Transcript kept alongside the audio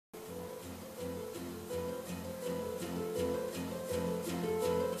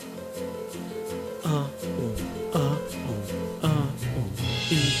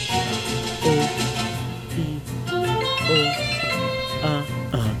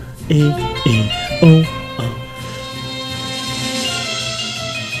oh, oh.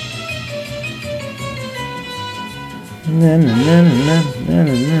 Na na na na na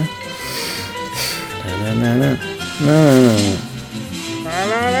na na. Na na na na na.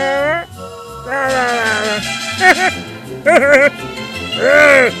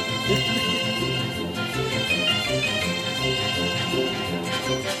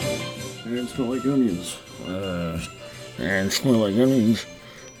 And smell like onions. And smell like onions.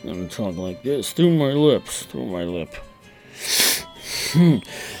 I'm gonna talk like this through my lips. Through my lip.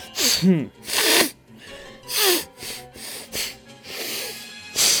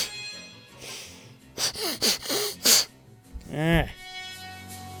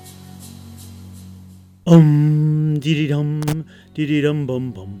 Diddy dum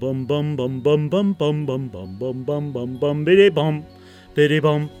bum bum bum bum bum bum bum bum bum bum bum bum bum bum biddy bum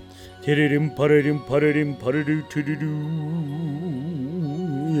tiddy-dim putty-dim putty-dim putty-doo tiddy-doo.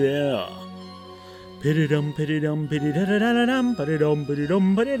 Yeah. Piddy-dum piddy-dum piddy-da-da-da-da-dum piddy-dum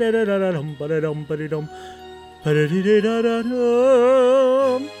piddy-dum piddy-da-da-da-da-dum piddy-dum piddy-dum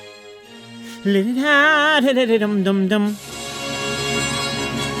piddy-da-da-da-dum. Liddy-da-da-da-dum-dum-dum.